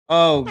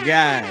Oh,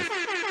 guys,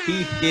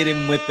 he hit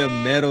him with the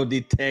metal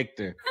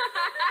detector.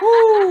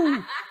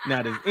 Woo!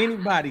 Now, does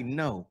anybody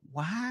know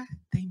why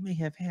they may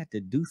have had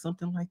to do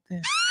something like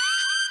that?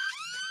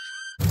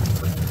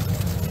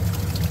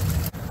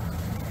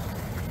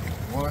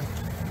 One.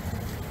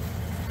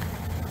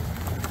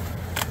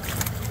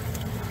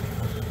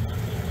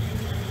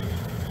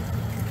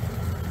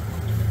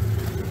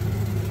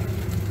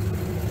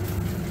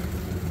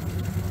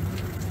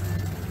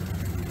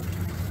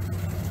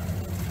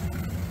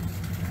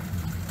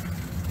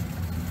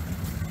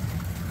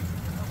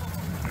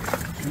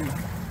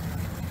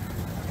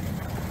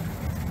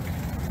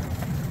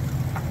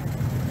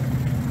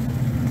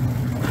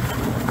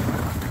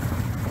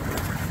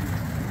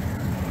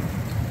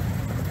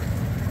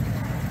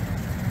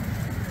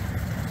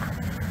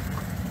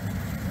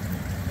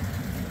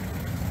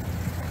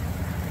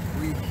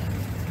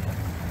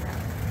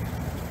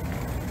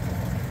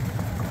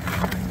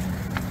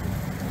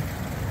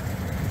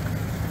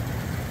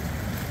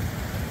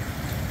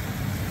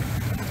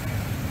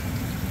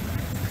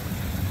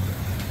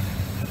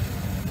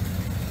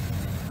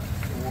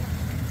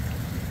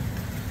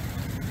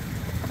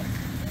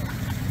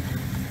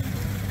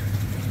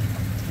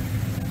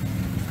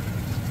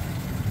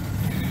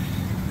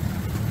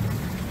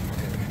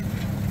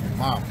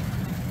 Wow.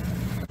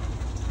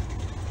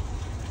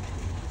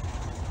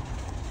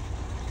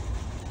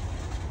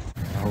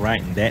 All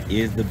right, and that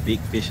is the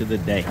big fish of the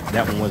day.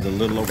 That one was a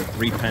little over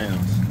 3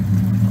 pounds.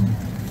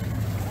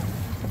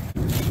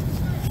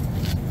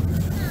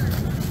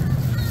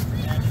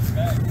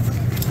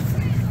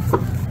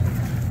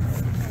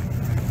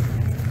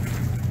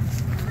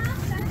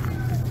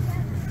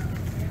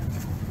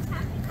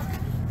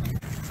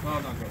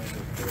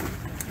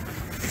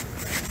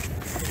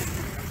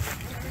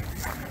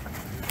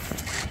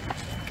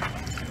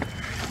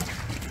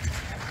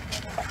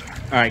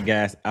 All right,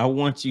 guys, I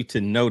want you to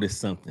notice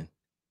something.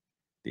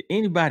 Did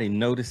anybody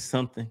notice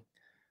something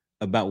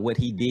about what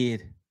he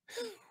did?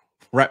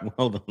 Right,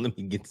 hold on, let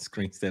me get the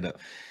screen set up.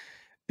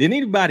 Did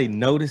anybody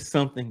notice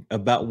something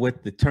about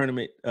what the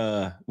tournament,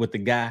 what the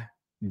guy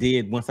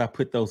did once I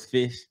put those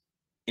fish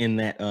in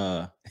that,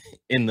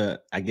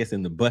 I guess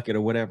in the bucket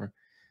or whatever?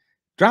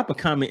 Drop a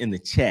comment in the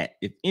chat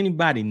if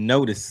anybody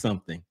noticed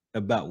something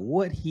about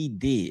what he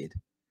did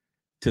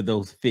to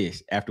those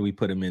fish after we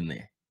put them in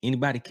there.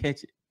 Anybody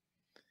catch it?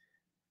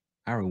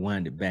 I'll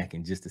rewind it back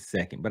in just a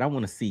second, but I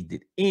want to see,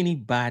 did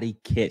anybody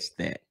catch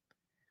that?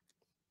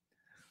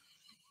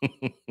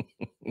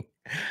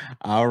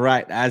 All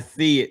right, I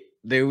see it.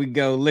 There we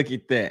go. Look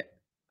at that.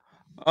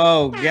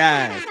 Oh,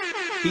 guys,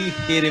 he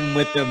hit him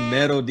with the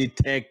metal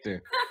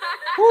detector.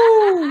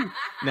 Woo!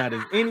 Now,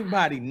 does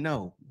anybody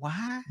know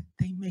why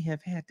they may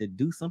have had to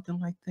do something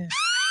like that?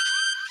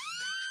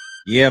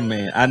 Yeah,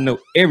 man, I know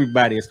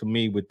everybody is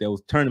familiar with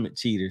those tournament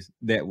cheaters.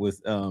 That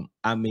was,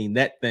 I mean,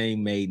 that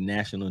thing made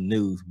national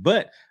news.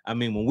 But I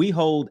mean, when we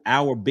hold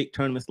our big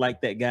tournaments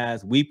like that,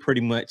 guys, we pretty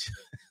much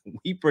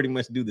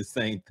do the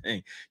same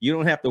thing. You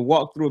don't have to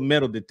walk through a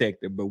metal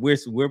detector, but we're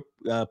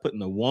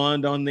putting a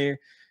wand on there.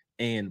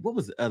 And what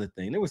was the other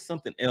thing? There was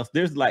something else.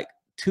 There's like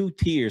 2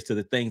 tiers to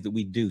the things that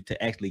we do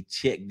to actually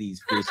check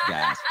these fish,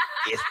 guys.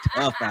 It's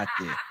tough out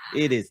there.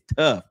 It is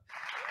tough.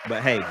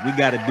 But hey, we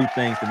got to do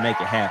things to make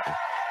it happen.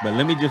 But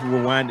let me just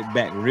rewind it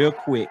back real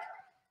quick,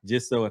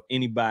 just so if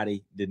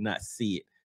anybody did not see it.